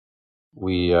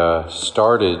We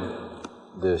started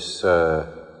this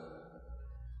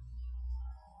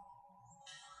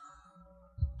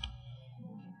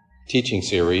teaching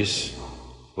series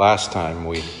last time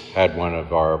we had one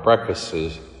of our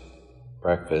breakfasts,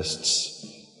 but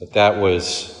that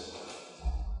was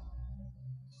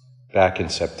back in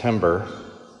September,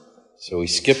 so we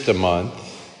skipped a month.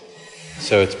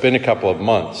 So it's been a couple of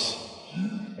months,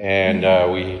 and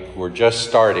we were just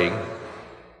starting,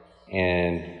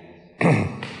 and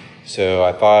so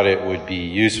I thought it would be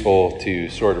useful to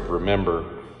sort of remember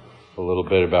a little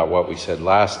bit about what we said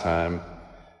last time.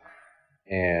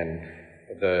 And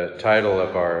the title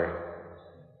of our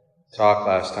talk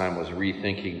last time was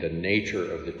Rethinking the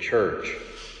Nature of the Church.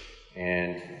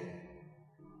 And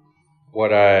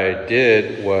what I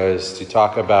did was to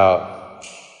talk about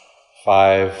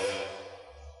 5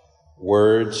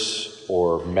 words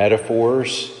or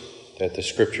metaphors that the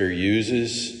Scripture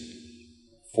uses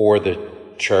for the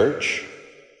church,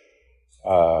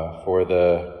 for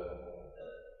the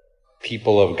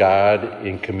people of God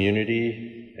in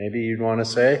community, maybe you'd want to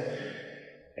say.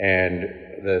 And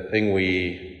the thing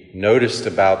we noticed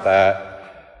about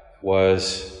that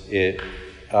was it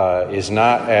is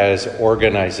not as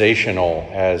organizational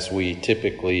as we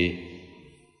typically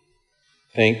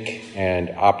think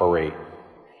and operate.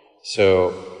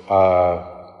 So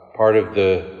part of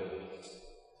the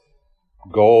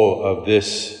goal of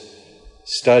this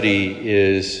study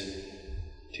is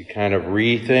to kind of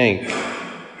rethink,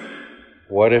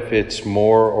 what if it's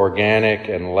more organic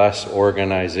and less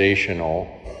organizational?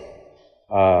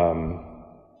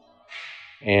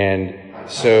 And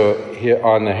so here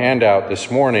on the handout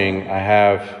this morning, I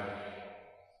have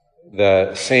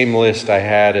the same list I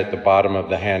had at the bottom of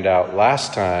the handout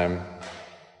last time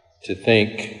to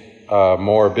think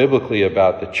more biblically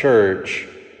about the church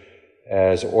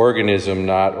as organism,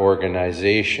 not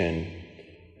organization.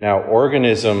 Now,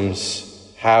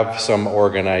 organisms have some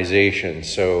organization,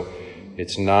 so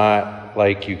it's not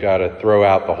like you got to throw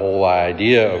out the whole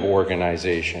idea of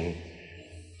organization.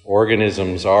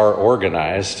 Organisms are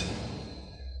organized,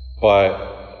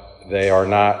 but they are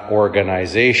not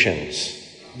organizations.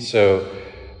 So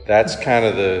that's kind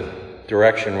of the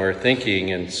direction we're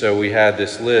thinking. And so we had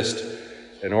this list.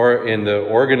 In the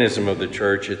organism of the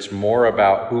church, it's more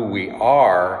about who we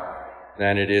are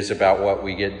than it is about what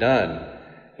we get done.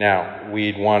 Now,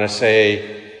 we'd want to say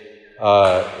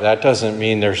that doesn't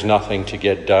mean there's nothing to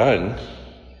get done.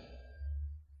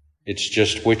 It's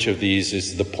just which of these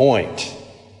is the point.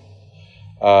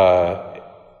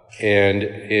 And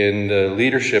in the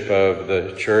leadership of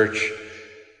the church,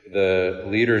 the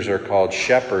leaders are called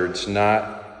shepherds,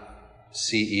 not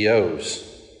CEOs.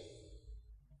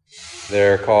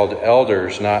 They're called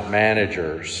elders, not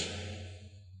managers.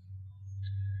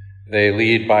 They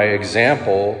lead by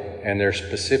example, and they're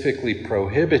specifically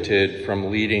prohibited from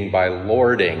leading by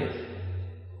lording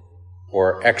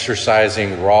or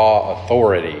exercising raw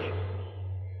authority.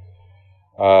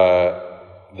 The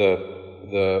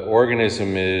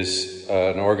organism is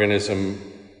an organism,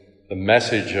 the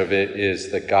message of it is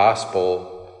the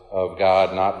gospel of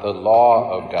God, not the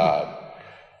law of God.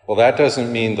 Well, that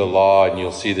doesn't mean the law, and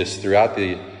you'll see this throughout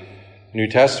the New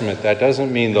Testament, that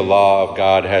doesn't mean the law of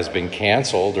God has been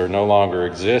canceled or no longer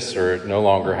exists or it no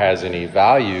longer has any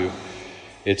value.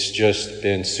 It's just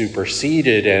been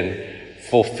superseded and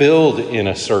fulfilled in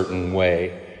a certain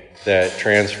way that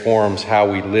transforms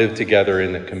how we live together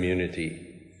in the community.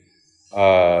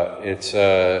 It's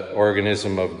an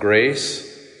organism of grace,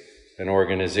 and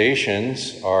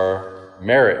organizations are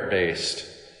merit-based.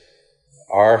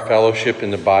 Our fellowship in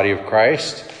the body of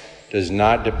Christ does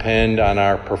not depend on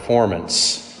our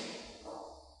performance.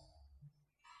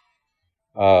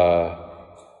 We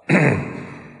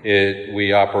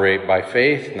operate by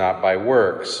faith, not by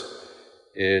works.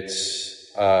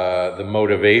 It's the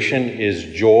motivation is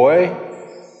joy,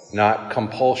 not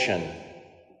compulsion.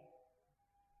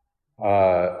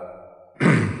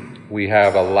 We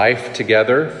have a life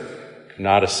together,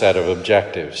 not a set of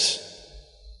objectives.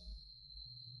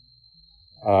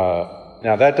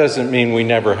 Now, that doesn't mean we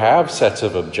never have sets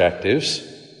of objectives,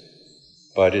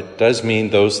 but it does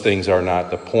mean those things are not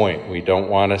the point. We don't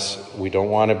want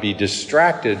to be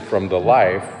distracted from the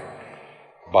life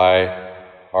by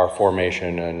our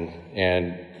formation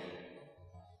and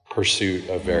pursuit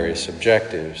of various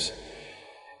objectives.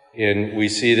 And we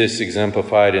see this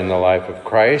exemplified in the life of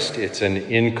Christ. It's an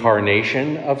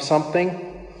incarnation of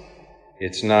something.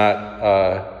 It's not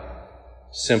a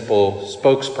simple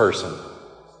spokesperson.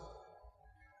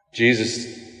 Jesus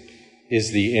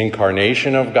is the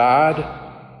incarnation of God.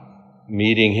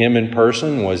 Meeting him in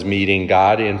person was meeting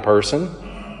God in person.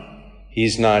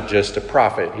 He's not just a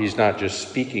prophet. He's not just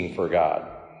speaking for God.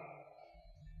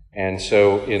 And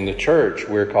so in the church,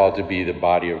 we're called to be the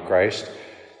body of Christ.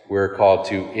 We're called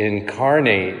to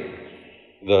incarnate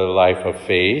the life of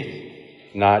faith,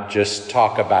 not just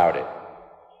talk about it.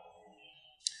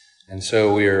 And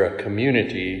so we are a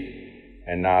community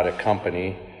and not a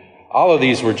company. All of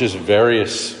these were just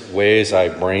various ways I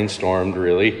brainstormed,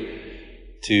 really,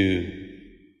 to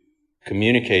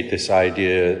communicate this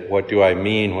idea. What do I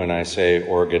mean when I say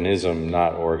organism,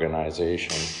 not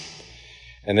organization?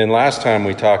 And then last time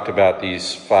we talked about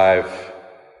these 5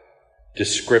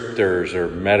 descriptors or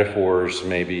metaphors,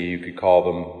 maybe you could call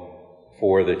them,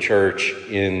 for the church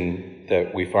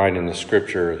that we find in the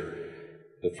scripture.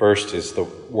 The first is the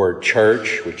word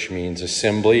church, which means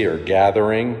assembly or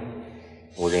gathering.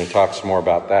 We're going to talk some more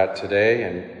about that today.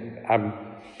 And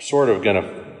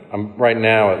right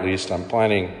now at least, I'm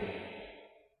planning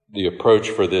the approach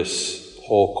for this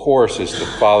whole course is to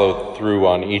follow through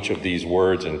on each of these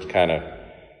words and kind of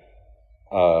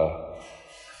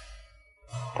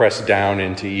press down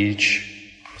into each.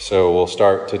 So we'll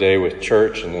start today with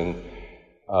church and then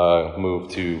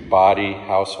move to body,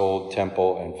 household,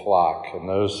 temple, and flock. And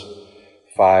those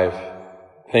 5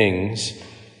 things,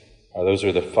 those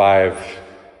are the 5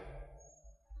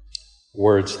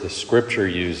 words the scripture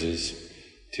uses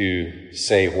to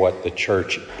say what the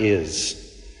church is.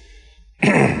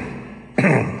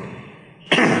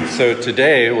 So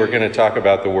today we're going to talk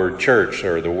about the word church,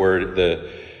 or the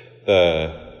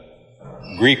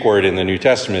Greek word in the New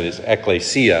Testament is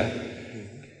ekklesia.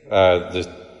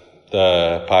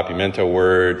 The Papiamento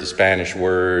word, the Spanish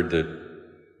word, the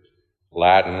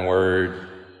Latin word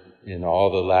in all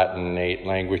the Latinate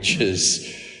languages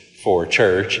for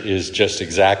church is just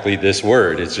exactly this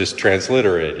word. It's just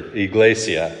transliterated.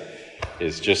 Iglesia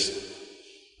is just,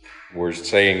 we're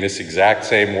saying this exact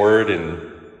same word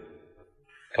and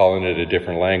calling it a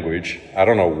different language. I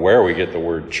don't know where we get the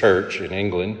word church in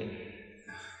England,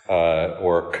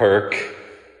 or kirk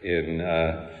in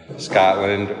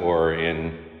Scotland, or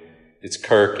it's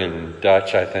kirk in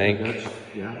Dutch, I think. Dutch,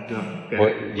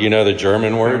 yeah. You know the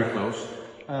German word? Very close.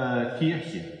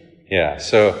 Kirche. Yeah,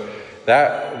 so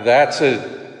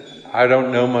I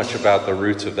don't know much about the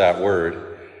roots of that word.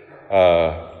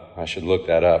 I should look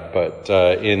that up. But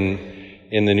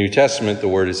in the New Testament, the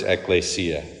word is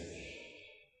ekklesia.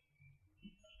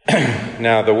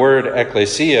 Now, the word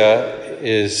ekklesia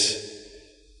is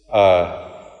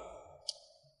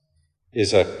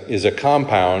a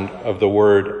compound of the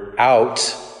word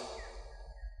out,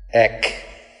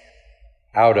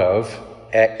 out of,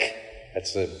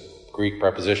 that's the Greek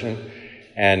preposition,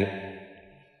 and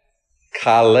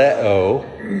kaleo,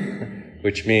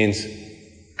 which means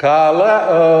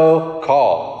kaleo,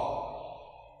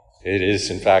 call. It is,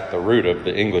 in fact, the root of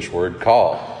the English word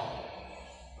call.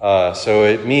 So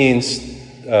it means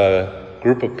a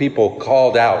group of people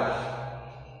called out.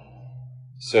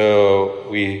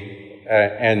 So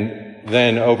and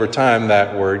then over time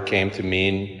that word came to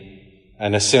mean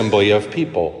an assembly of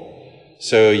people.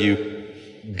 So you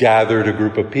gathered a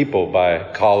group of people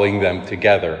by calling them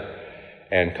together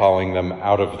and calling them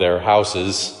out of their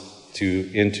houses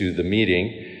into the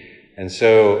meeting. And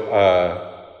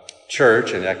so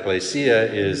church and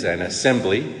ekklesia is an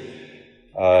assembly,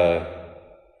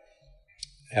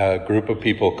 a group of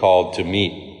people called to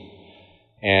meet.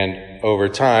 And over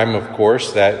time, of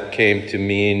course, that came to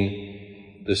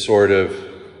mean the sort of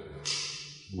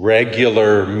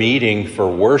regular meeting for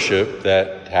worship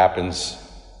that happens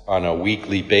on a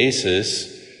weekly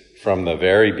basis from the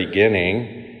very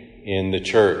beginning in the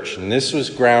church. And this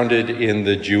was grounded in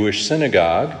the Jewish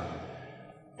synagogue,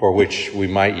 for which we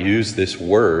might use this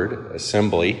word,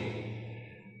 assembly.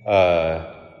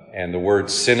 And the word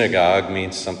synagogue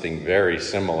means something very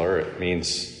similar. It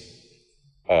means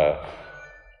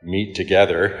meet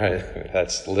together.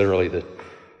 That's literally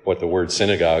what the word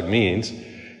synagogue means.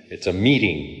 It's a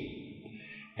meeting.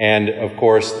 And of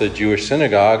course, the Jewish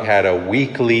synagogue had a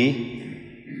weekly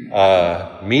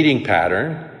meeting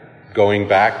pattern going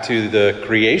back to the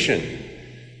creation.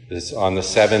 This on the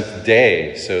 7th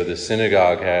day. So the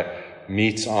synagogue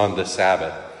meets on the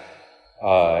Sabbath.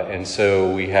 And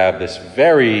so we have this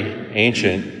very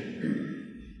ancient,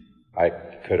 I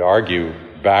could argue,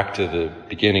 back to the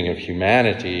beginning of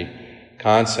humanity,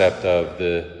 concept of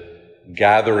the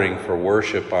gathering for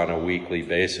worship on a weekly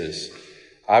basis.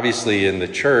 Obviously, in the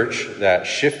church, that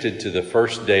shifted to the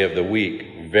first day of the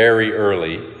week very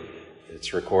early.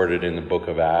 It's recorded in the book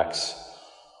of Acts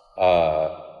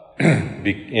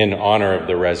in honor of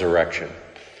the resurrection.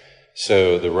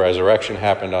 So the resurrection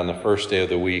happened on the first day of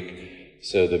the week.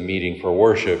 So the meeting for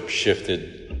worship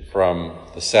shifted from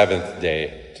the seventh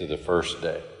day to the first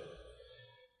day.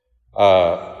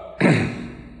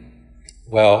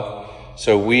 Well,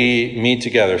 so we meet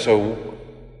together. So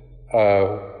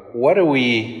what do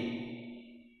we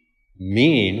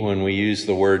mean when we use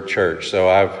the word church? So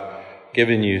I've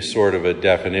given you sort of a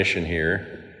definition here.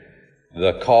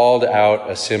 The called out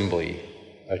assembly.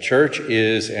 A church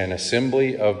is an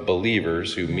assembly of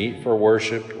believers who meet for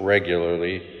worship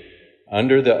regularly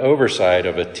under the oversight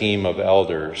of a team of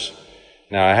elders.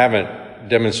 Now, I haven't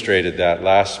demonstrated that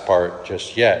last part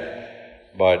just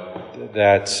yet, but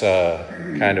that's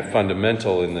kind of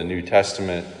fundamental in the New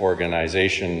Testament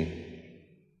organization,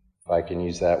 if I can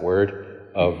use that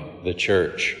word, of the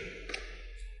church.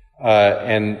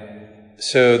 And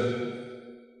so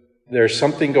there's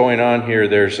something going on here.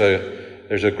 There's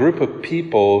a group of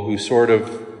people who sort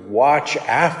of watch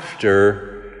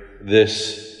after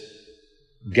this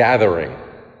gathering.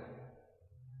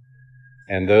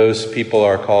 And those people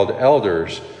are called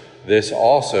elders. This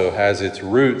also has its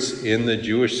roots in the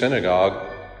Jewish synagogue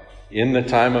in the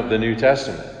time of the New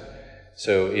Testament.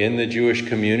 So in the Jewish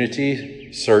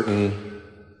community, certain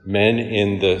men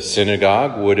in the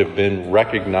synagogue would have been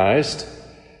recognized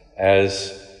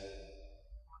as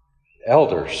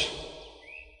elders.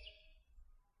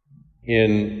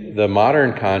 In the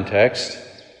modern context,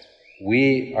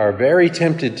 we are very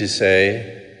tempted to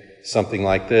say something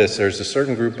like this. There's a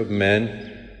certain group of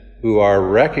men who are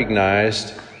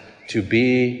recognized to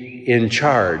be in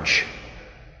charge.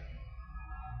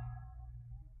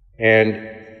 And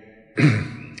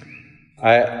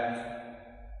I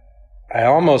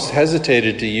almost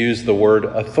hesitated to use the word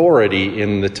authority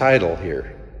in the title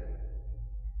here,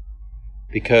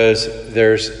 because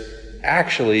there's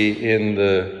actually in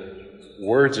the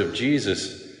words of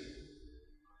Jesus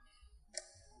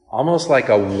almost like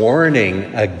a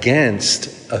warning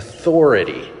against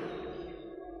authority.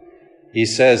 He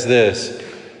says this,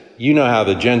 you know how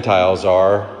the Gentiles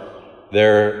are.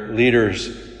 Their leaders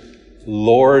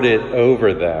lord it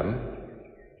over them,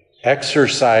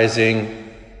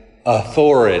 exercising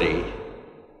authority.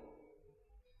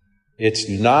 It's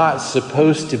not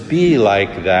supposed to be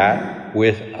like that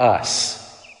with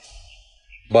us.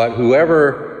 But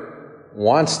whoever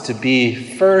wants to be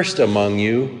first among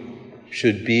you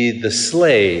should be the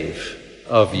slave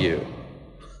of you.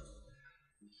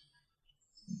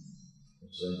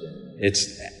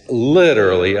 It's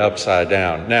literally upside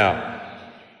down. Now,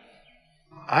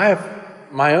 I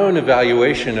have my own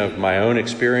evaluation of my own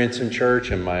experience in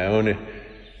church and my own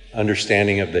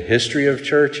understanding of the history of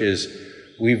church is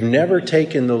we've never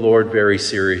taken the Lord very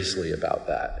seriously about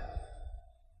that.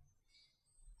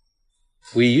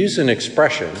 We use an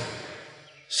expression,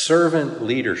 servant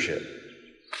leadership,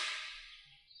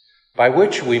 by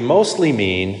which we mostly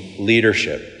mean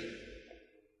leadership.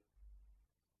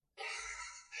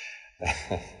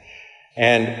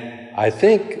 And I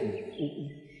think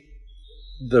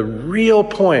the real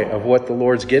point of what the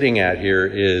Lord's getting at here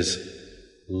is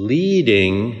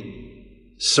leading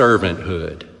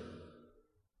servanthood.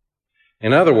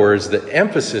 In other words, the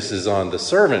emphasis is on the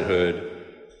servanthood.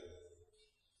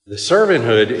 The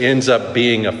servanthood ends up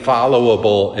being a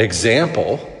followable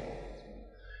example.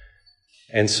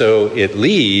 And so it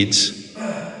leads,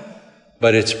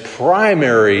 but its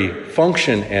primary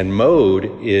function and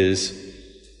mode is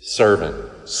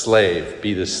servant, slave,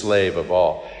 be the slave of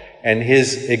all. And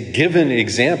his given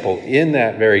example in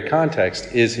that very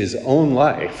context is his own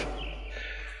life,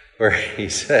 where he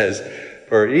says,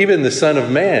 for even the Son of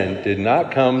Man did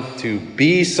not come to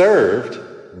be served,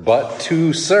 but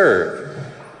to serve.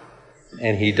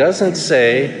 And he doesn't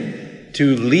say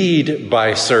to lead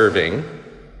by serving.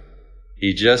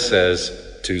 He just says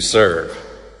to serve.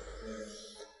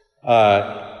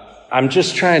 I'm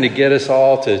just trying to get us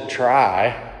all to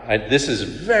try. This is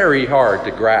very hard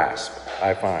to grasp,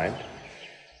 I find.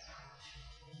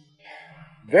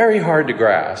 Very hard to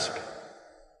grasp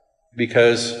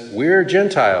because we're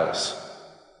Gentiles.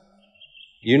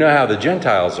 You know how the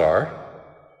Gentiles are,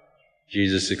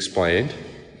 Jesus explained.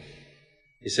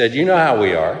 He said, you know how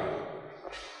we are.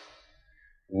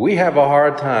 We have a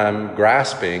hard time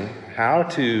grasping how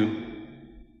to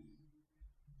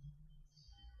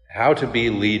be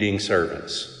leading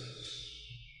servants.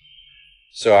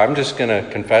 So I'm just going to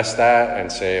confess that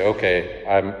and say, okay,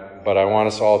 but I want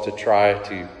us all to try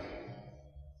to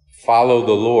follow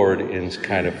the Lord in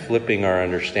kind of flipping our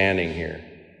understanding here.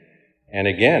 And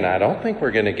again, I don't think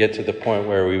we're going to get to the point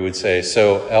where we would say,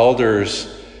 so elders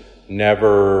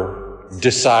never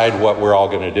decide what we're all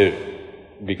going to do,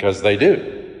 because they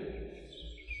do.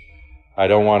 I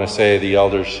don't want to say the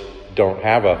elders don't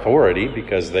have authority,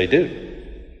 because they do.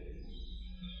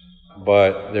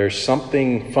 but there's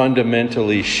something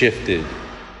fundamentally shifted.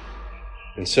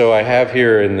 And so I have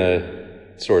here in the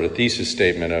sort of thesis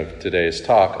statement of today's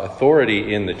talk,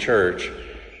 authority in the church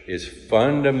is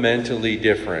fundamentally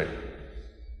different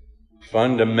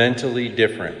from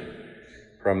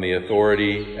the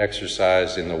authority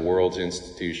exercised in the world's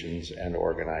institutions and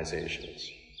organizations.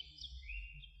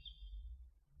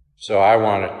 So I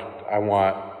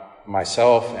want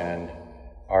myself and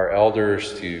our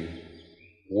elders to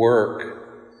work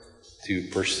to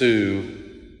pursue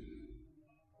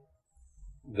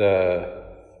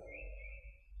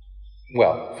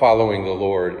following the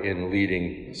Lord in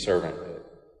leading servanthood.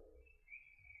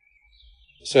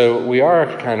 So we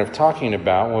are kind of talking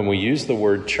about, when we use the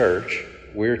word church,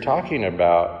 we're talking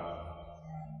about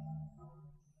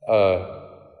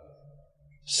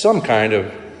some kind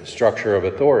of structure of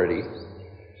authority,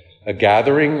 a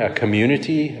gathering, a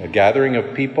community, a gathering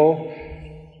of people.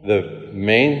 The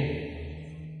main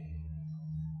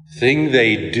thing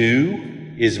they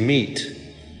do is meet.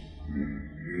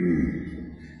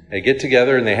 They get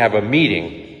together and they have a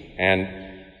meeting, and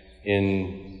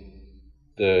in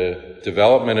the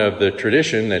development of the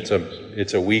tradition,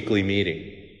 it's a weekly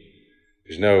meeting.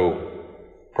 There's no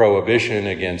prohibition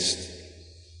against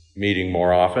meeting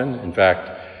more often. In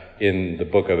fact, in the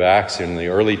book of Acts, in the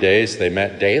early days, they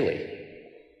met daily.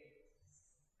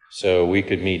 So we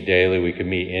could meet daily, we could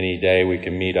meet any day, we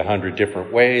can meet 100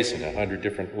 different ways in 100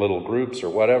 different little groups or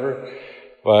whatever,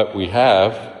 but we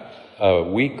have a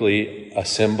weekly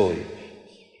assembly.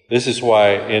 This is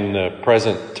why in the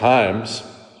present times,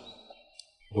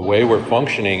 the way we're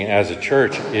functioning as a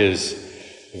church is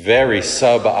very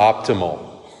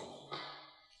suboptimal,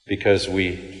 because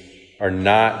we are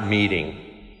not meeting.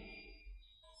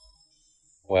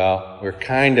 Well, we're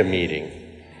kind of meeting.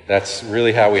 That's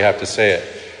really how we have to say it.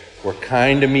 We're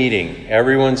kind of meeting.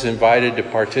 Everyone's invited to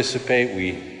participate.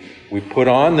 We put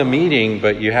on the meeting,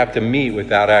 but you have to meet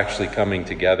without actually coming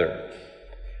together.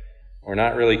 We're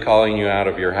not really calling you out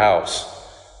of your house.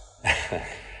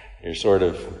 You're sort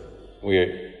of,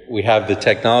 we have the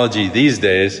technology these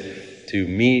days to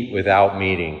meet without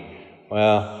meeting.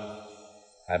 Well,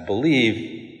 I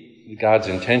believe God's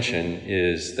intention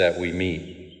is that we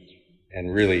meet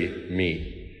and really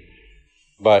meet.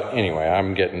 But anyway,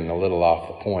 I'm getting a little off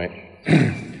the point.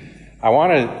 I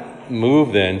want to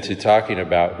move then to talking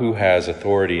about who has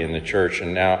authority in the church.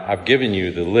 And now I've given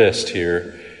you the list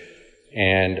here,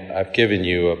 and I've given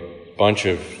you a bunch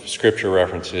of scripture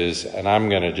references, and I'm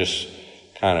going to just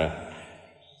kind of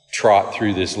trot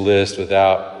through this list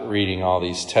without reading all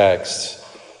these texts.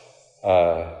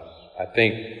 I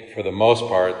think for the most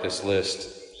part, this list,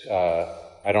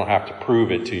 I don't have to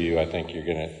prove it to you. I think you're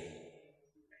going to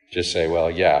just say, well,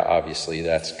 yeah, obviously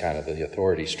that's kind of the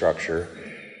authority structure.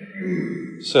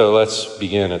 So let's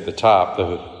begin at the top.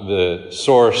 The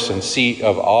source and seat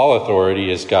of all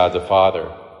authority is God the Father.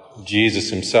 Jesus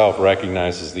himself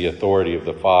recognizes the authority of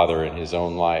the Father in his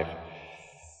own life.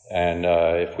 And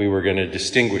if we were going to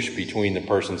distinguish between the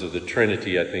persons of the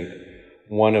Trinity, I think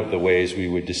one of the ways we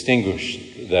would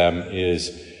distinguish them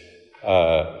is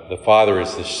the Father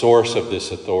is the source of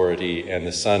this authority, and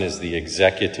the Son is the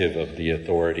executive of the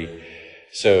authority.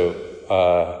 So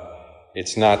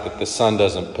it's not that the Son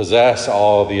doesn't possess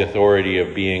all the authority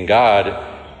of being God.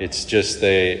 It's just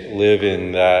they live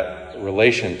in that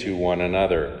relation to one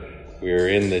another. We're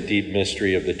in the deep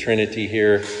mystery of the Trinity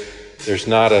here. There's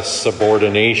not a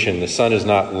subordination. The Son is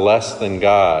not less than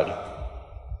God,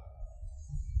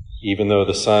 even though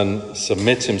the Son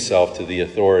submits himself to the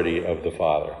authority of the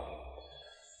Father.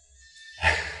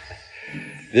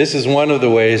 This is one of the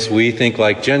ways we think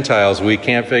like Gentiles. We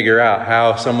can't figure out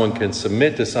how someone can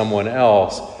submit to someone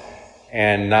else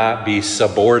and not be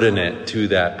subordinate to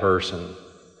that person.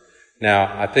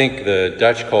 Now, I think the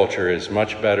Dutch culture is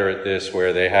much better at this,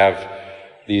 where they have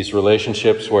these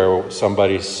relationships where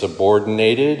somebody's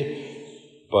subordinated,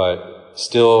 but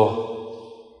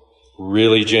still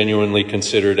really genuinely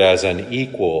considered as an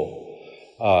equal.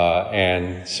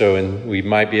 And so we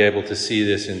might be able to see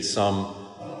this in some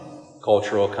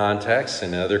cultural contexts.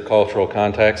 In other cultural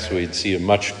contexts, we'd see a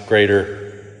much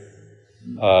greater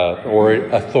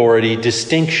authority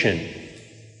distinction.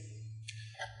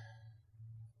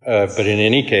 But in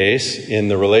any case, in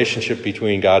the relationship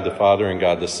between God the Father and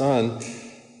God the Son,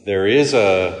 there is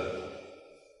a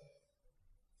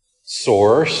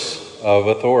source of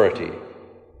authority.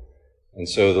 And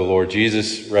so the Lord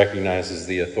Jesus recognizes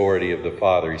the authority of the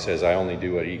Father. He says, I only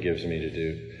do what he gives me to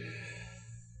do.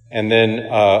 And then,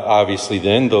 obviously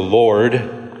then, the Lord,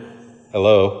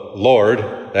 Lord,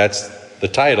 that's the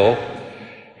title.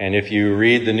 And if you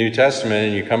read the New Testament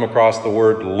and you come across the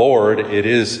word Lord, it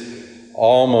is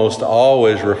almost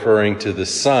always referring to the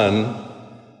Son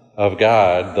of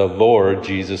God, the Lord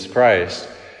Jesus Christ,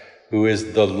 who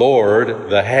is the Lord,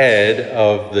 the head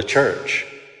of the church.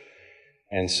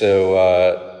 And so,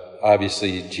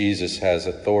 obviously, Jesus has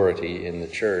authority in the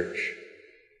church.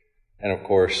 And of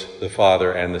course, the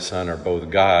Father and the Son are both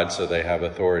God, so they have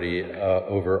authority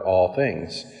over all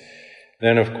things.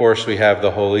 Then, of course, we have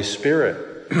the Holy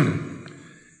Spirit.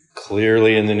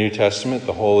 Clearly in the New Testament,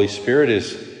 the Holy Spirit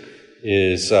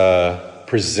is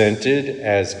presented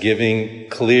as giving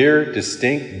clear,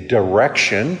 distinct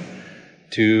direction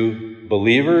to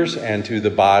believers and to the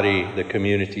body, the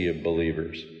community of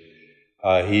believers.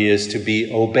 He is to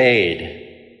be obeyed.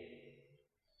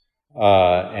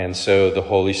 And so the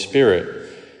Holy Spirit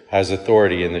has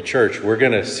authority in the church. We're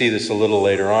going to see this a little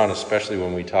later on, especially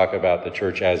when we talk about the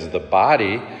church as the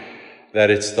body, that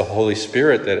it's the Holy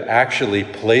Spirit that actually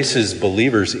places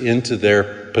believers into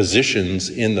their positions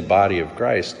in the body of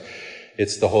Christ.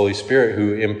 It's the Holy Spirit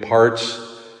who imparts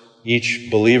each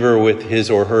believer with his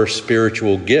or her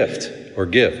spiritual gift or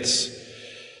gifts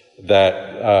that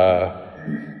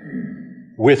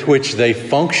with which they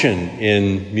function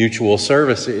in mutual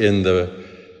service in the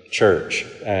church.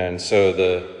 And so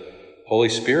the Holy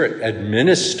Spirit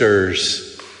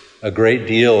administers a great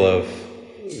deal of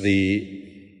the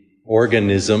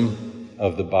organism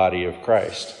of the body of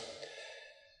Christ.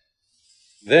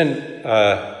 Then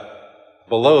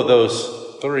below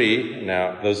those three,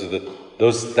 now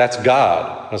that's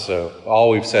God. So all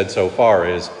we've said so far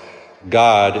is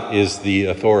God is the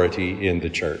authority in the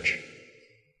church.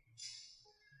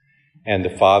 And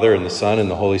the Father and the Son and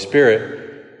the Holy Spirit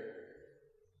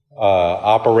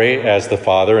operate as the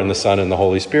Father and the Son and the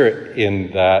Holy Spirit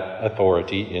in that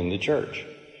authority in the church.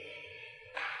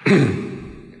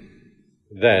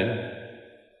 Then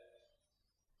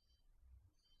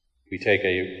we take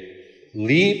a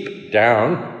leap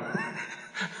down,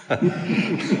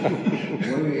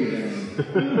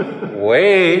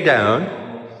 way down,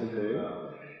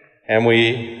 and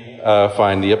we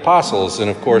find the apostles.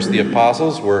 And of course, the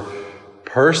apostles were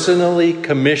personally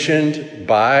commissioned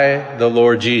by the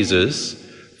Lord Jesus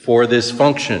for this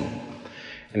function.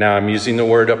 Now, I'm using the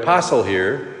word apostle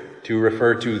here to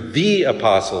refer to the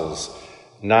apostles,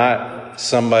 not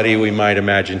somebody we might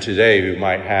imagine today who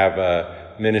might have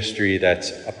a ministry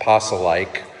that's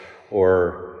apostle-like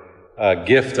or a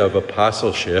gift of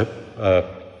apostleship,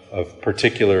 of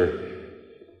particular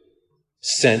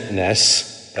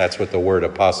sentness. That's what the word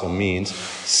apostle means,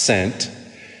 sent.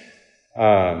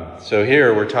 So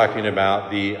here we're talking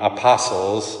about the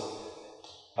apostles,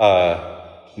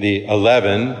 the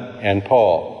 11 and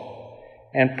Paul.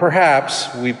 And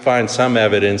perhaps we find some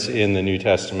evidence in the New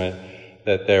Testament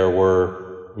that there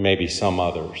were maybe some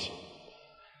others.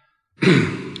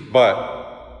 But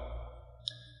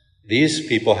these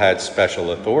people had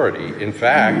special authority. In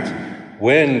fact,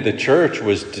 when the church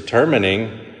was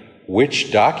determining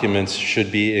which documents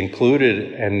should be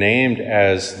included and named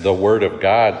as the Word of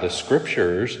God, the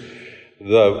Scriptures,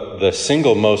 the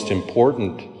single most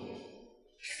important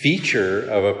feature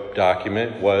of a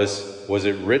document was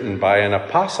it written by an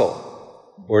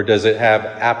apostle? Or does it have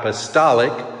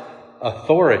apostolic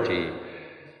authority?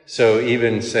 So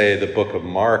even, say, the book of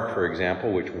Mark, for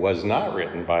example, which was not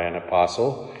written by an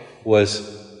apostle,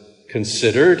 was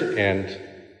considered, and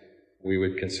we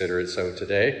would consider it so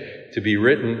today, to be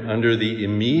written under the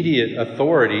immediate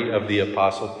authority of the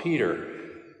Apostle Peter.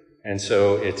 And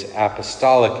so it's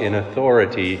apostolic in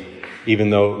authority,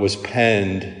 even though it was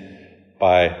penned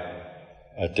by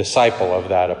a disciple of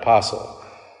that apostle.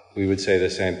 We would say the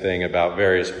same thing about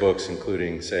various books,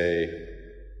 including, say,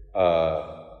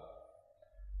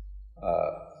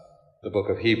 the book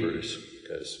of Hebrews,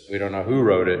 because we don't know who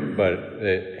wrote it, but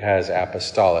it has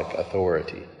apostolic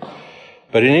authority.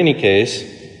 But in any case,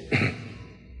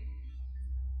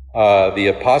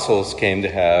 the apostles came to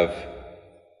have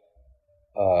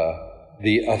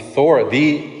the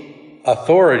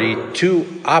authority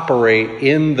to operate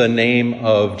in the name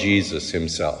of Jesus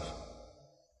himself.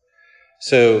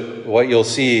 So what you'll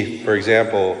see, for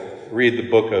example, read the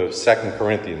book of 2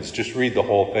 Corinthians. Just read the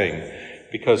whole thing,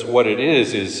 because what it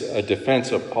is a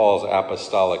defense of Paul's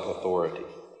apostolic authority.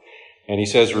 And he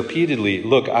says repeatedly,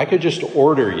 look, I could just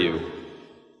order you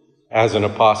as an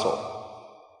apostle.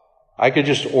 I could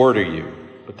just order you,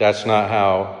 but that's not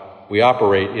how we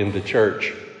operate in the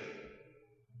church.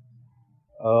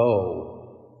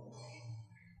 Oh,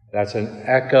 that's an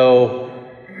echo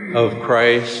of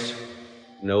Christ,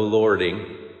 no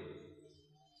lording.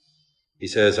 He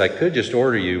says, I could just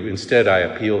order you, instead I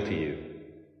appeal to you.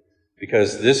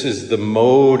 Because this is the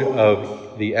mode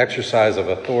of the exercise of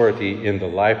authority in the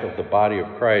life of the body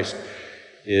of Christ,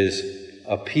 is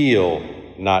appeal,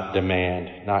 not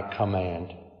demand, not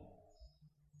command.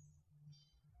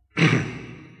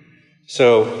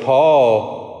 So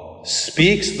Paul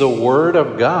speaks the word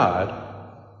of God,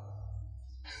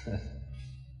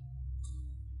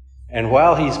 and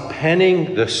while he's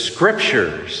penning the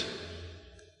scriptures,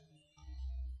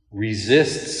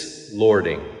 resists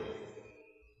lording.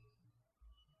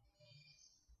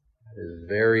 That is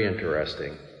very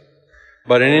interesting.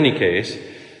 But in any case,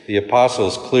 the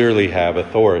apostles clearly have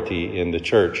authority in the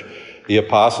church. The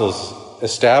apostles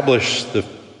establish the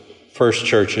first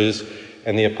churches,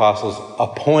 and the apostles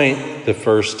appoint the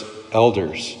first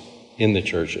elders in the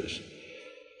churches.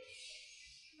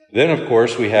 Then, of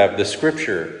course, we have the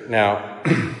Scripture. Now,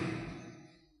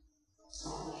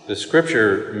 the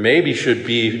Scripture maybe should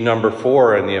be number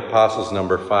 4 and the apostles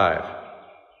number 5.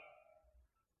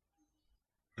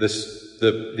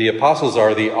 The apostles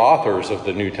are the authors of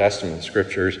the New Testament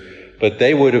Scriptures, but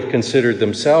they would have considered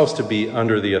themselves to be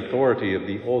under the authority of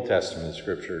the Old Testament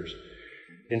Scriptures.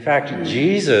 In fact,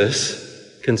 Jesus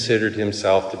considered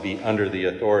himself to be under the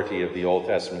authority of the Old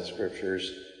Testament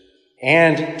Scriptures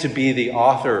and to be the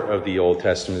author of the Old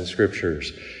Testament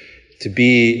Scriptures, to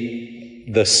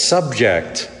be the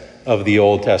subject of the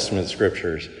Old Testament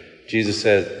Scriptures. Jesus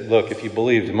said, look, if you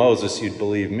believed Moses, you'd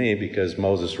believe me because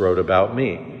Moses wrote about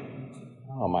me.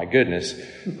 Oh, my goodness.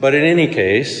 But in any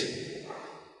case,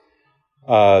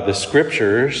 the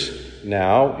Scriptures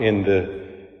now in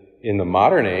the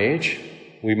modern age,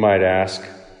 we might ask,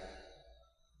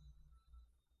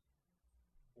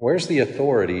 where's the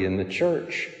authority in the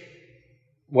church?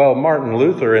 Well, Martin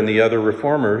Luther and the other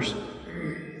reformers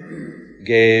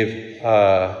gave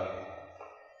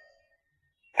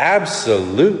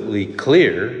absolutely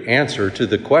clear answer to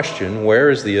the question, where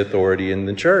is the authority in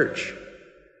the church?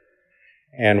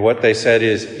 And what they said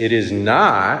is, it is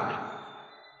not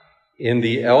in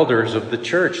the elders of the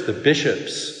church, the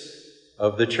bishops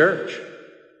of the church.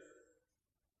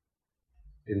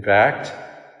 In fact,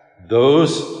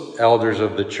 those elders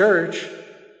of the church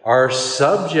are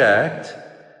subject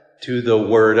to the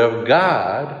Word of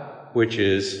God, which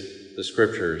is the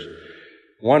Scriptures.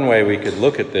 One way we could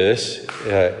look at this,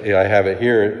 I have it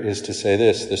here, is to say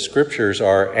this: the Scriptures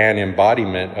are an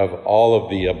embodiment of all of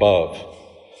the above.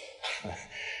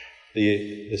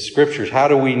 The Scriptures, how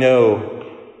do we know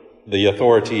the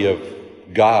authority of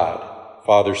God,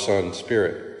 Father, Son,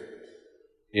 Spirit?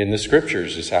 In the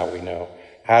Scriptures is how we know.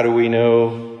 How do we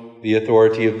know the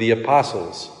authority of the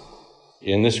apostles?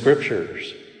 In the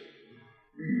Scriptures.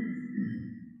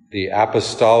 The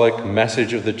apostolic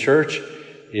message of the church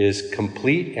is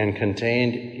complete and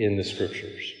contained in the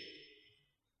Scriptures.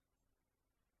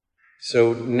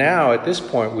 So now, at this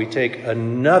point, we take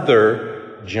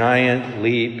another giant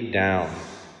leap down.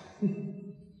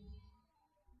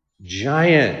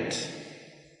 Giant.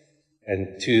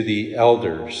 And to the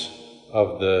elders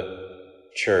of the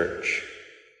church.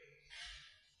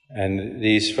 And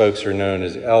these folks are known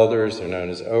as elders, they're known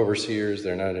as overseers,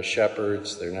 they're known as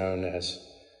shepherds, they're known as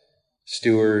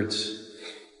stewards,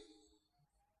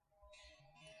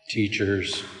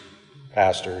 teachers,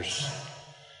 pastors.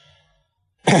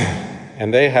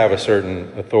 And they have a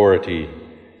certain authority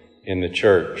in the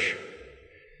church.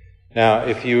 Now,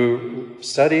 if you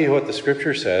study what the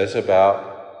Scripture says about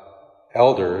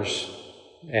elders,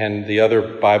 and the other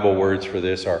Bible words for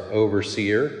this are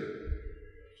overseer,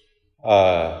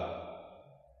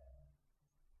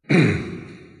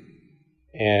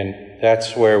 and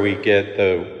that's where we get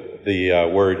the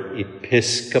word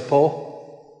episcopal.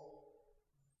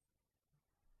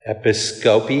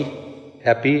 Episcopi.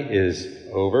 Epi is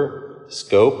over.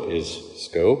 Scope is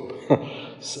scope.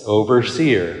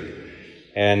 Overseer.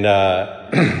 And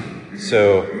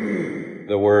so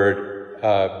the word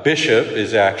bishop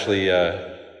is actually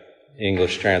an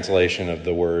English translation of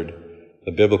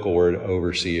the biblical word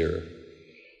overseer.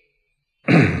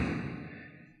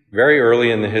 Very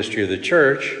early in the history of the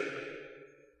church,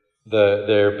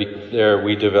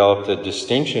 we developed a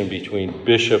distinction between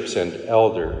bishops and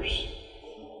elders.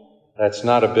 That's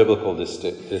not a biblical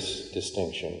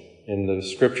distinction. In the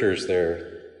Scriptures, there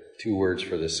are two words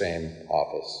for the same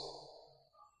office.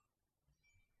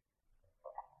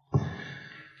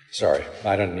 Sorry,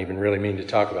 I don't even really mean to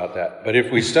talk about that. But if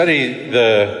we study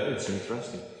It's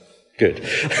interesting. Good.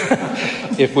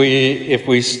 If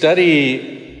we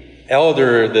study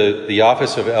elder, the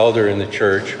office of elder in the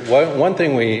church, one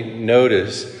thing we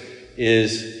notice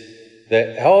is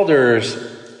that elders,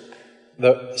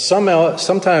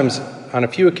 sometimes on a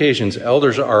few occasions,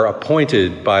 elders are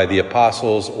appointed by the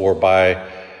apostles or by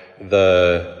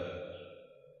the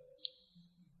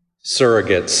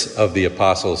surrogates of the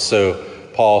apostles. So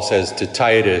Paul says to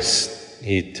Titus,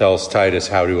 he tells Titus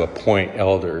how to appoint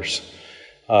elders.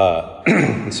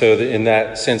 So in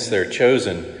that sense, they're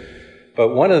chosen.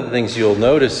 But one of the things you'll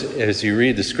notice as you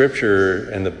read the scripture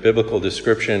and the biblical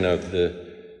description of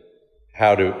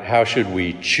how should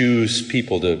we choose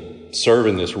people to serve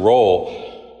in this role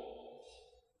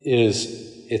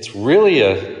is it's really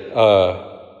a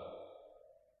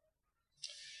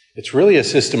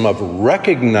system of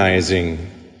recognizing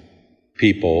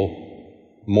people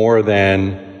more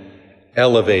than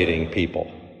elevating people.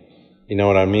 You know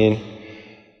what I mean?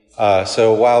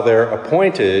 So while they're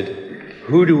appointed,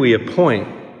 who do we appoint?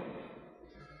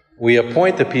 We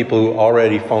appoint the people who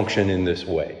already function in this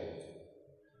way,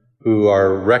 who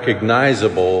are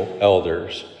recognizable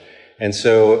elders. And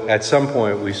so at some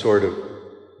point we sort of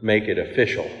make it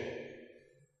official.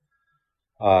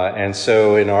 And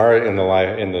so in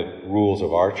the rules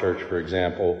of our church, for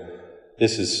example,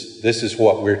 this is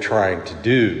what we're trying to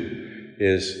do,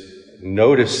 is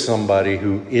notice somebody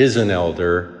who is an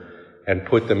elder and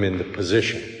put them in the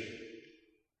position.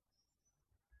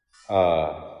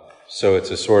 So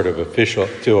it's a sort of official,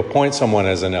 to appoint someone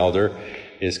as an elder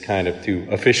is kind of to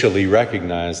officially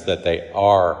recognize that they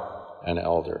are an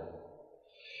elder.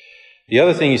 The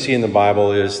other thing you see in the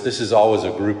Bible is this is always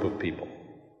a group of people.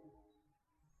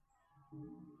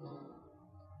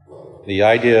 The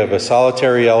idea of a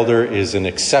solitary elder is an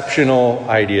exceptional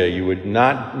idea. You would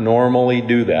not normally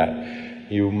do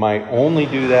that. You might only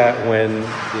do that when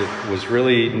it was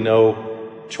really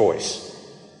no choice.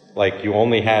 Like you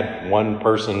only had one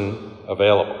person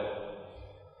available.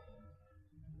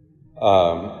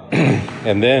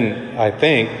 And then I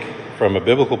think, from a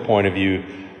biblical point of view,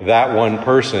 that one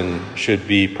person should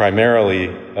be primarily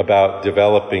about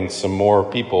developing some more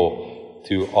people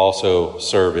to also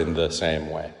serve in the same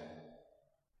way.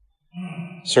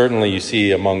 Certainly you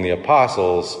see among the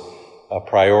apostles a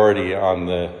priority on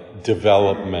the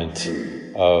development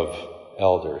of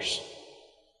elders.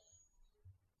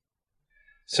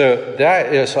 So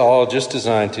that is all just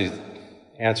designed to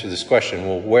answer this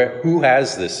question. Well, who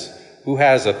has this? Who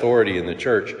has authority in the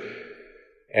church?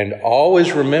 And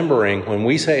always remembering, when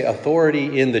we say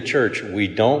authority in the church, we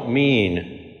don't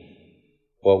mean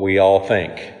what we all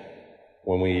think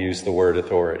when we use the word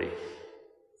authority.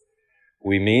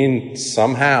 We mean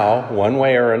somehow, one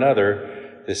way or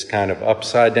another, this kind of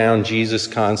upside-down Jesus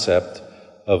concept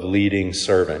of leading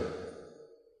servant.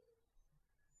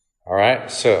 All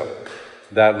right, so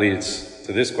that leads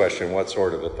to this question: what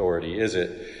sort of authority is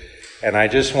it? And I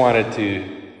just wanted to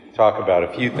talk about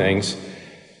a few things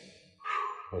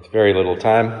with very little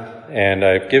time. And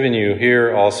I've given you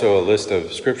here also a list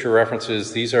of scripture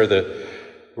references. These are the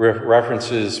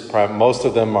references, most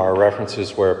of them are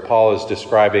references where Paul is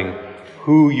describing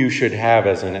who you should have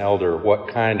as an elder, what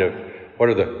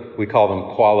are we call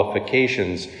them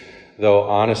qualifications, though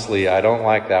honestly I don't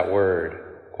like that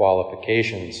word,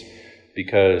 qualifications,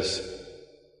 because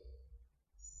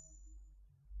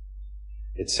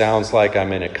it sounds like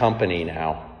I'm in a company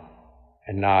now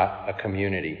and not a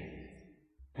community.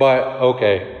 But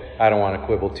okay, I don't want to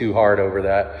quibble too hard over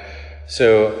that.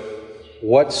 So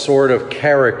what sort of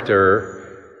character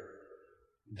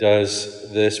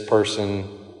does this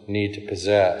person need to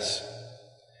possess?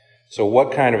 So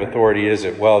what kind of authority is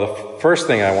it? Well, the first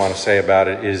thing I want to say about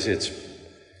it is it's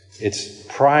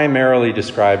primarily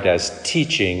described as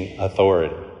teaching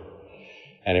authority.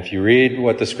 And if you read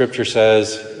what the scripture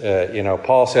says,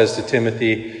 Paul says to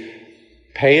Timothy,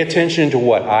 pay attention to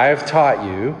what I've taught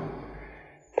you,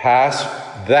 pass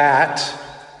that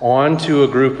on to a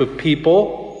group of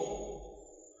people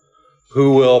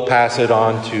who will pass it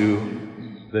on to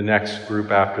the next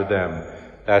group after them.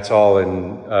 That's all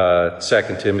in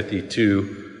 2 Timothy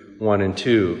 2, 1 and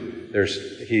 2.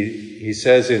 He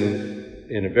says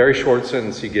in a very short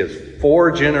sentence, he gives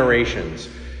 4 generations.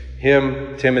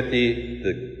 Him, Timothy,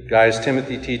 the guys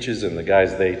Timothy teaches, and the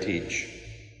guys they teach.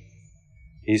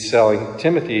 He's telling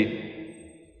Timothy,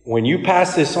 when you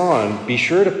pass this on, be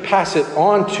sure to pass it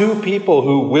on to people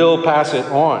who will pass it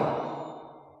on.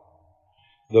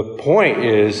 The point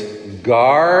is,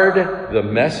 guard the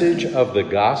message of the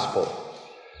gospel.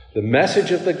 The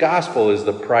message of the gospel is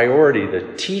the priority,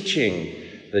 the teaching,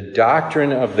 the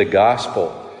doctrine of the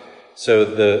gospel. So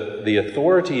the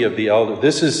authority of the elder,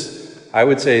 this is, I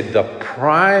would say, the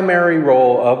primary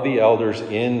role of the elders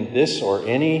in this or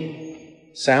any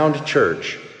sound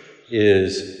church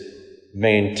is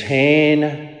maintain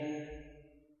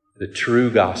the true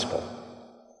gospel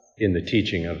in the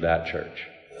teaching of that church.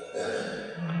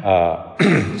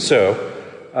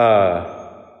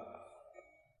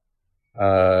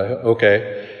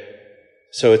 Okay.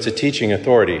 So it's a teaching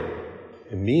authority.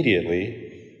 Immediately,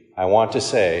 I want to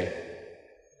say,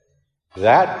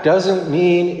 that doesn't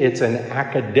mean it's an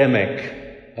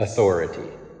academic authority.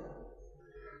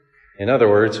 In other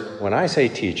words, when I say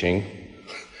teaching,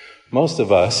 most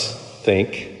of us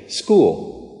think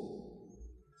school,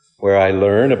 where I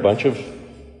learn a bunch of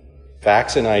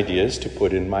facts and ideas to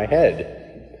put in my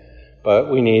head. But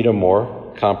we need a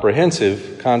more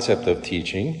comprehensive concept of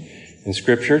teaching. In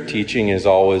Scripture, teaching is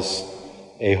always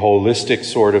a holistic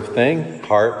sort of thing,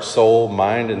 heart, soul,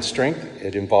 mind, and strength.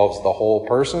 It involves the whole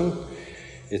person.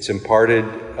 It's imparted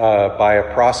by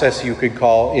a process you could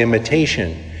call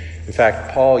imitation. In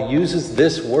fact, Paul uses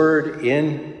this word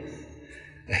in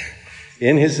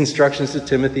his instructions to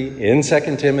Timothy. In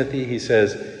 2 Timothy, he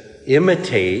says,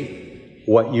 imitate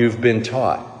what you've been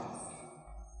taught.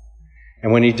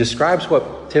 And when he describes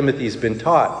what Timothy's been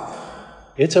taught,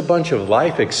 it's a bunch of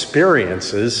life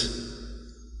experiences,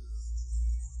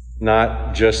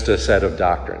 not just a set of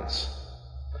doctrines.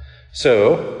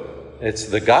 So, it's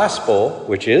the gospel,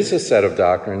 which is a set of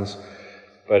doctrines,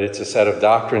 but it's a set of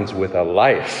doctrines with a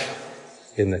life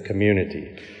in the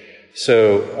community.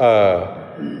 So,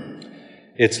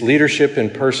 it's leadership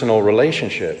in personal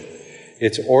relationship.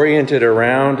 It's oriented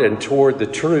around and toward the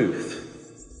truth,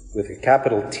 with a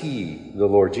capital T, the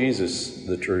Lord Jesus,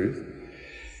 the truth.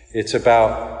 It's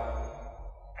about,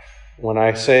 when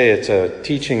I say it's a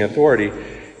teaching authority,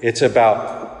 it's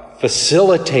about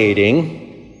facilitating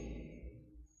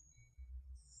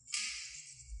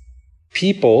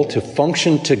people to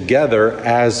function together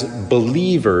as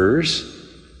believers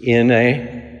in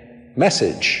a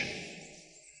message.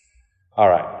 All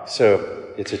right,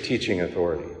 so it's a teaching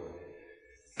authority.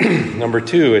 Number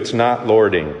 2, it's not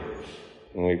lording.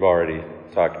 And we've already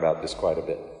talked about this quite a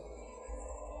bit.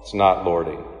 It's not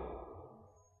lording.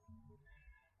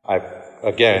 I,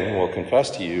 again, will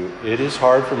confess to you, it is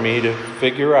hard for me to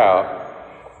figure out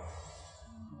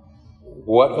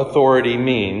what authority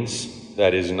means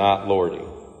that is not lording.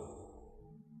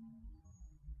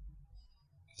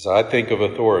 So I think of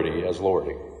authority as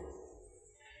lording.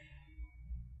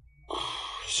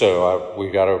 So we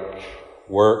got to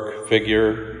work,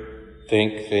 figure,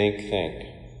 think.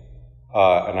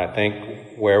 And I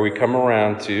think where we come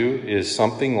around to is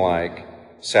something like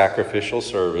sacrificial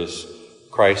service,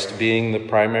 Christ being the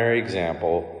primary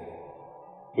example,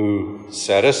 who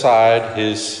set aside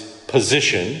his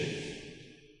position,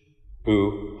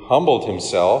 who humbled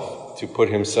himself to put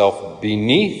himself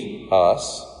beneath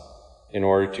us in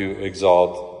order to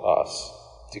exalt us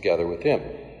together with him.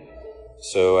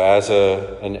 So as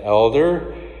an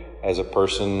elder, as a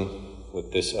person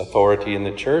with this authority in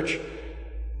the church,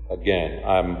 again,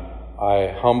 I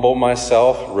humble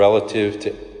myself relative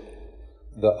to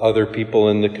the other people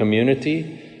in the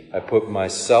community. I put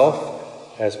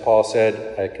myself, as Paul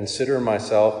said, I consider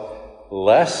myself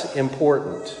less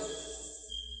important.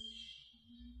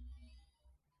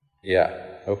 Yeah,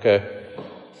 okay.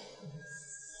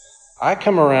 I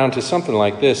come around to something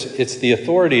like this. It's the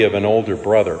authority of an older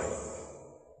brother.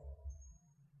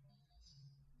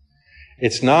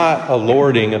 It's not a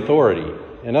lording authority.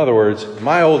 In other words,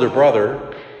 my older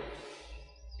brother,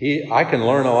 I can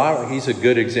learn a lot. He's a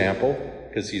good example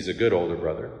because he's a good older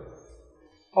brother.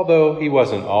 Although he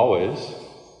wasn't always.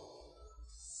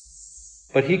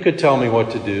 But he could tell me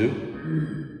what to do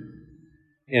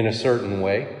in a certain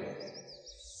way.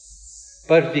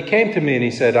 But if he came to me and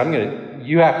he said,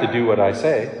 you have to do what I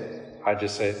say, I'd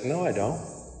just say, no, I don't.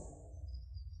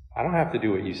 I don't have to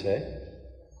do what you say.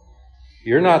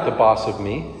 You're not the boss of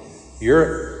me.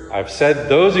 I've said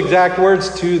those exact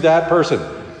words to that person.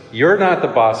 You're not the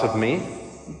boss of me.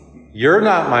 You're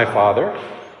not my father.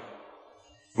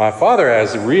 My father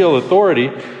has real authority.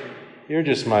 You're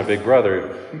just my big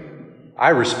brother. I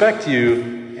respect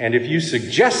you, and if you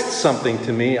suggest something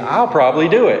to me, I'll probably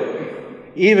do it.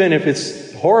 Even if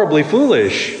it's horribly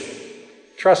foolish.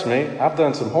 Trust me, I've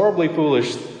done some horribly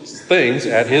foolish things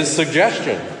at his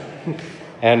suggestion.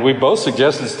 And we both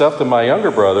suggested stuff to my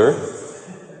younger brother.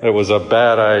 It was a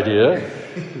bad idea.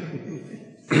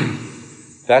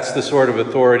 That's the sort of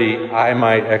authority I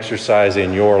might exercise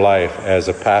in your life as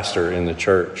a pastor in the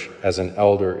church, as an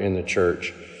elder in the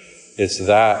church. It's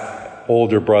that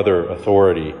older brother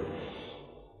authority.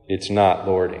 It's not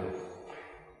lording.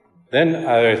 Then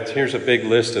here's a big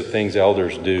list of things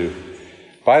elders do.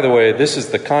 By the way, this is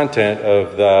the content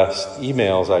of the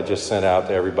emails I just sent out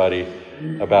to everybody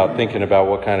about thinking about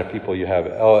what kind of people you have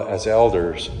as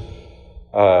elders.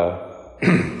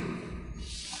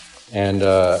 And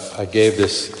I gave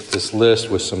this list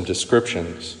with some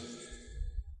descriptions.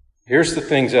 Here's the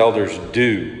things elders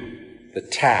do, the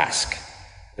task.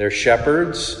 They're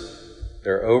shepherds,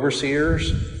 they're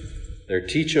overseers, they're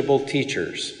teachable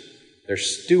teachers. They're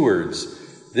stewards.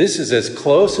 This is as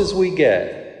close as we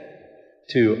get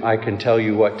to I can tell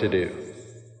you what to do.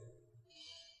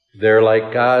 They're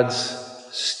like God's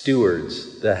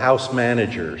stewards, the house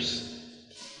managers.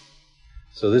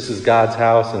 So this is God's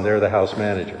house and they're the house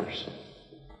managers.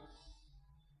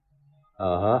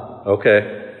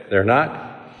 Okay. They're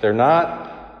not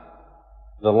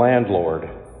the landlord.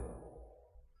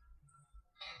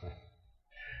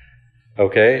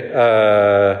 Okay.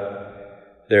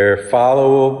 They're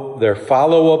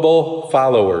followable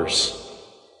followers.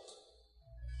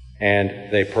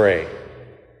 And they pray.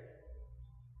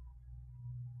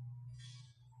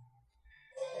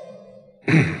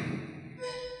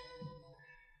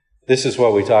 This is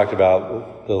what we talked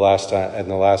about the last time, in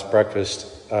the last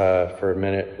breakfast for a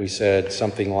minute. We said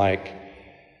something like,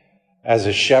 as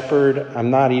a shepherd,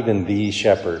 I'm not even the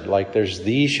shepherd. Like there's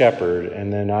the shepherd,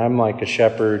 and then I'm like a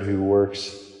shepherd who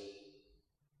works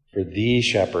for the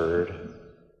shepherd.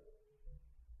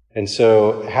 And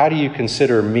so how do you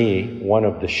consider me, one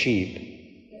of the sheep,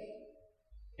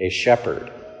 a shepherd?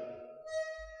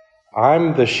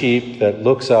 I'm the sheep that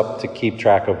looks up to keep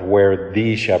track of where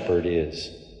the shepherd is.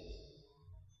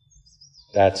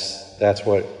 That's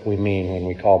what we mean when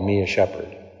we call me a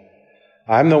shepherd.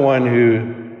 I'm the one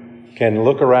who can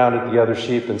look around at the other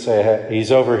sheep and say, hey,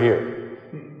 he's over here.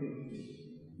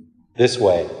 This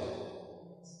way.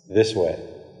 This way.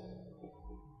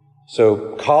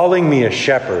 So calling me a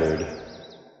shepherd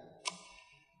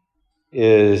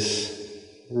is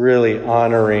really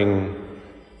honoring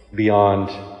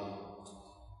beyond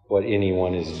what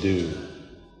anyone is due.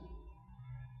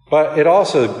 But it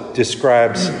also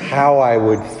describes how I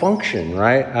would function,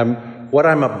 right? What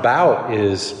I'm about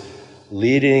is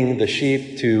leading the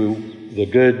sheep to the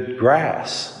good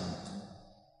grass.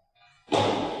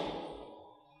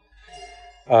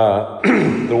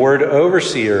 The word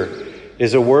overseer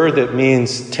is a word that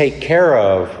means take care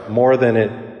of more than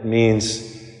it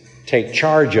means take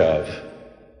charge of.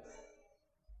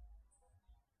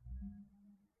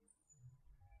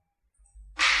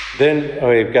 Then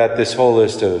we've got this whole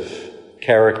list of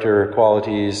character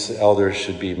qualities. Elders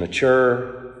should be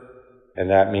mature, and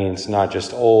that means not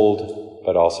just old,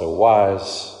 but also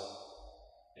wise.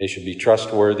 They should be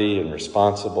trustworthy and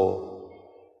responsible.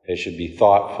 They should be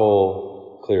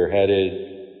thoughtful, clear-headed.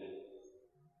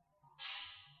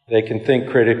 They can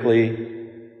think critically.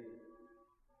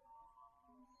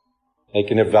 They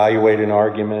can evaluate an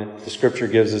argument. The Scripture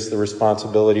gives us the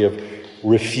responsibility of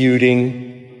refuting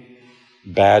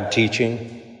bad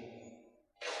teaching.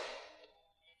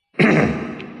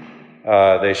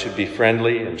 They should be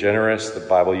friendly and generous. The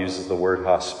Bible uses the word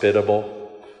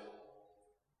hospitable.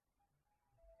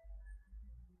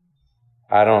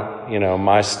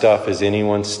 My stuff is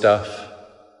anyone's stuff.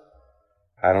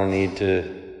 I don't need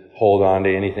to hold on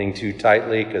to anything too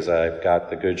tightly because I've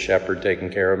got the Good Shepherd taking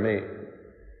care of me.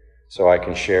 So I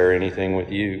can share anything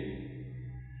with you.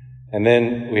 And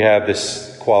then we have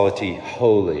this quality,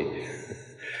 holy.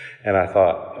 And I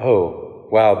thought, oh,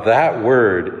 wow, that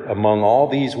word, among all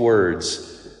these words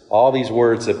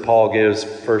that Paul gives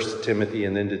first to Timothy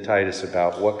and then to Titus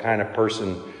about what kind of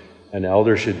person an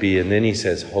elder should be, and then he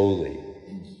says holy.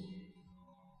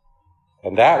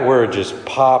 And that word just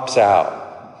pops out.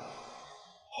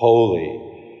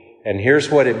 Holy. And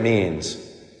here's what it means.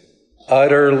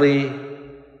 Utterly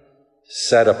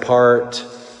set apart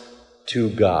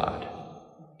to God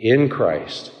in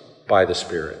Christ by the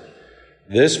Spirit.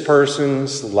 This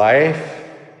person's life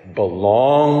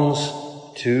belongs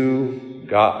to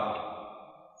God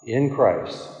in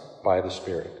Christ by the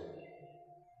Spirit.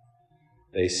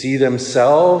 They see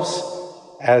themselves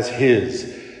as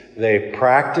His. They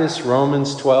practice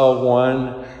Romans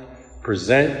 12:1,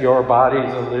 present your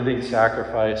bodies a living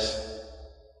sacrifice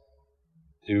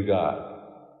to God.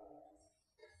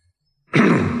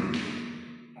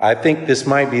 I think this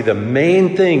might be the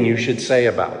main thing you should say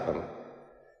about them,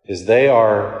 is they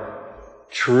are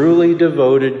truly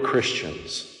devoted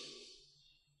Christians.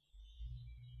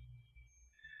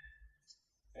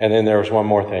 And then there's one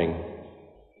more thing.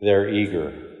 They're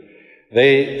eager.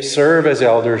 They serve as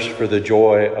elders for the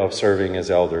joy of serving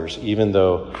as elders, even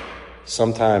though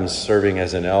sometimes serving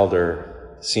as an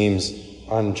elder seems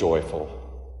unjoyful,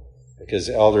 because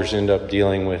elders end up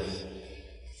dealing with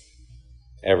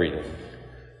everything.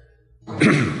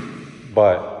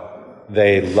 But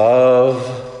they love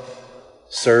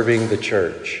serving the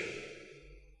church.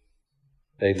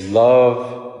 They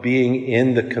love being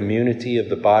in the community of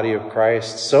the body of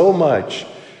Christ so much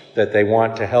that they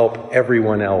want to help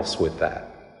everyone else with that.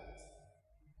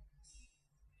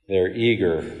 They're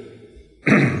eager.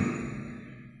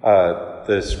 The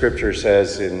the scripture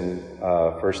says in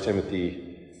 1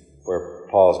 Timothy, where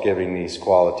Paul's giving these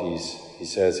qualities. He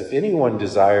says, if anyone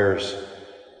desires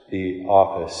the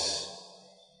office,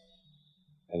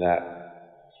 and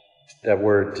that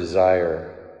word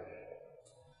desire,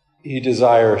 he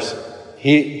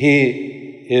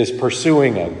is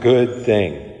pursuing a good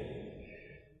thing.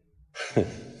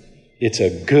 It's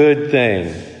a good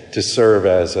thing to serve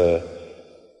as a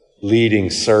leading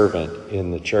servant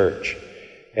in the church.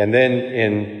 And then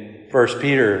in 1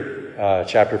 Peter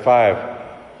chapter 5,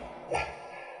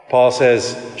 Paul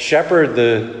says, shepherd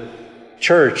the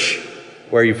church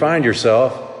where you find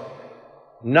yourself,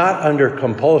 not under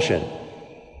compulsion,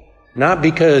 not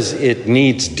because it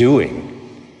needs doing,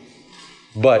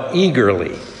 but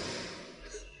eagerly.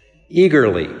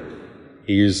 Eagerly.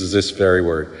 He uses this very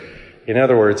word. In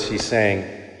other words, he's saying,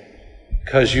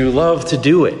 because you love to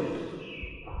do it.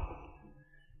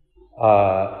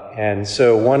 And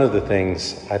so one of the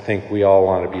things I think we all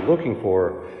want to be looking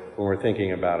for when we're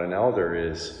thinking about an elder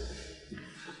is,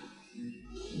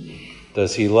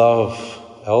 does he love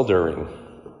eldering?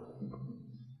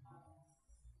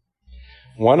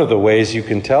 One of the ways you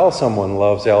can tell someone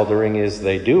loves eldering is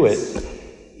they do it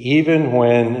even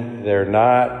when they're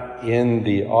not in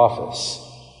the office.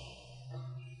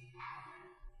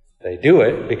 They do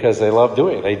it because they love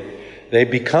doing it. They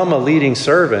become a leading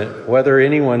servant whether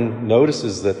anyone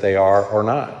notices that they are or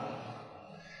not.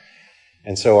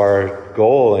 And so our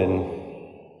goal in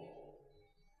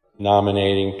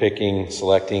nominating, picking,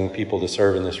 selecting people to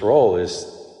serve in this role is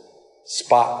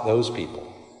spot those people.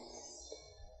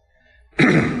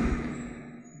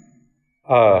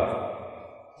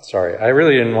 Sorry, I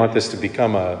really didn't want this to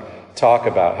become a talk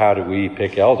about how do we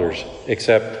pick elders,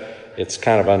 except it's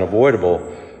kind of unavoidable.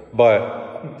 But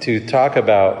to talk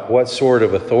about what sort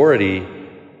of authority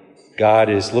God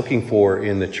is looking for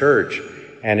in the church,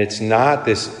 and it's not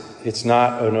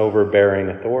an overbearing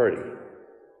authority.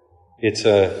 It's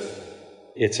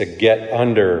a get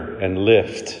under and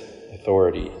lift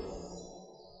authority.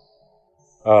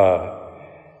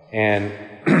 And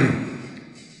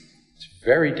it's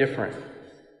very different.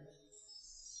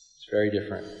 It's very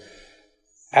different.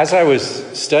 As I was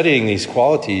studying these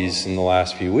qualities in the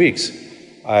last few weeks,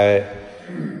 I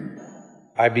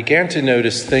began to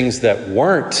notice things that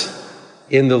weren't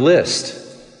in the list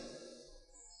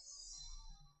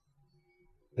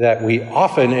that we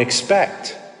often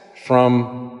expect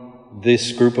from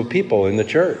this group of people in the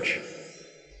church.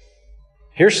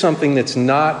 Here's something that's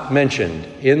not mentioned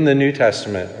in the New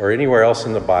Testament or anywhere else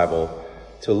in the Bible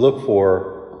to look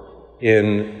for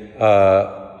in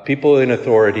people in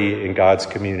authority in God's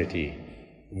community.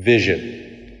 Vision.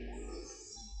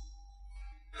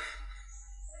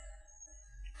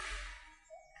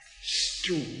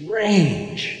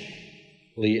 Strangely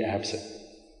absent.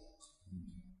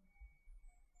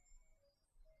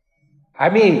 I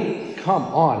mean, come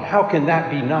on, how can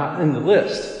that be not in the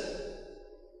list?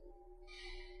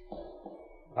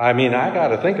 I mean, I got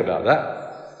to think about that.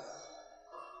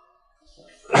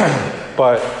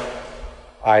 But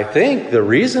I think the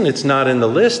reason it's not in the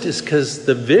list is because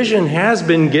the vision has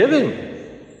been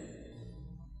given.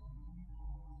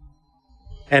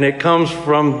 And it comes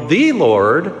from the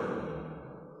Lord,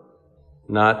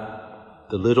 not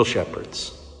the little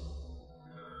shepherds.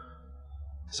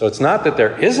 So it's not that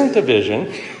there isn't a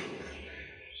vision.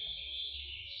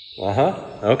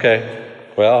 Okay.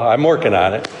 Well, I'm working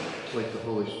on it. It's like the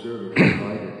Holy Spirit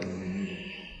provided when we need it.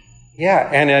 Yeah,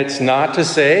 and it's not to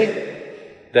say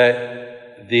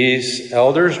that these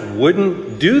elders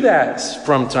wouldn't do that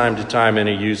from time to time in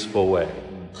a useful way.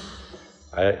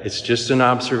 It's just an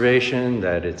observation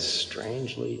that it's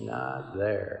strangely not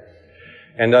there.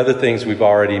 And other things we've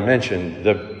already mentioned.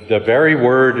 The very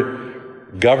word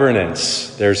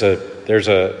governance, there's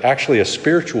actually a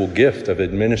spiritual gift of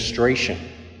administration.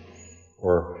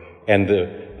 And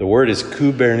the word is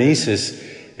kubernesis.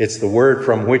 It's the word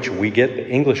from which we get the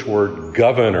English word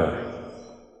governor.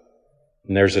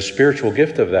 And there's a spiritual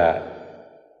gift of that,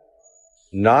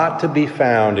 not to be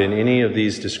found in any of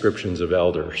these descriptions of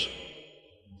elders.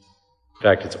 In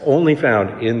fact, it's only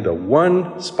found in the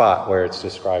one spot where it's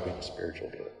describing spiritual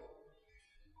gift.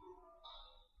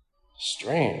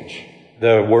 Strange.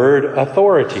 The word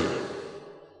authority,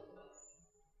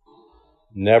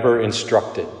 never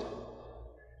instructed.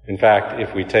 In fact,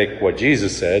 if we take what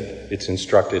Jesus said, it's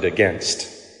instructed against.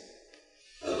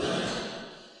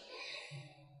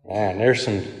 Man, there's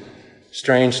some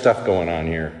strange stuff going on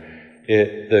here.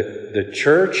 The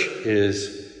church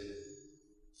is,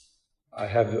 I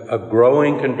have a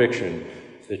growing conviction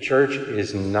The church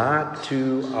is not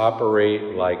to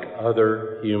operate like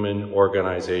other human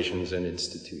organizations and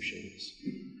institutions.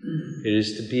 It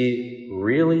is to be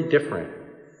really different.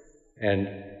 And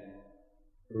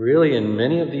really, in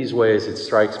many of these ways, it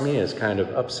strikes me as kind of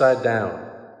upside down,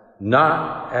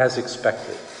 not as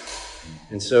expected.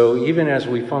 And so even as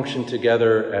we function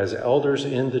together as elders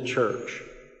in the church,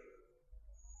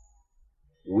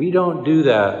 we don't do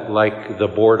that like the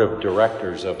board of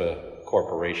directors of a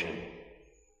corporation.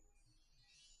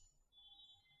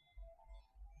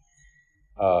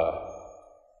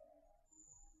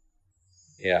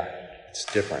 It's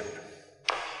different.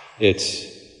 It's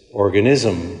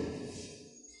organism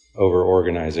over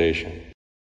organization.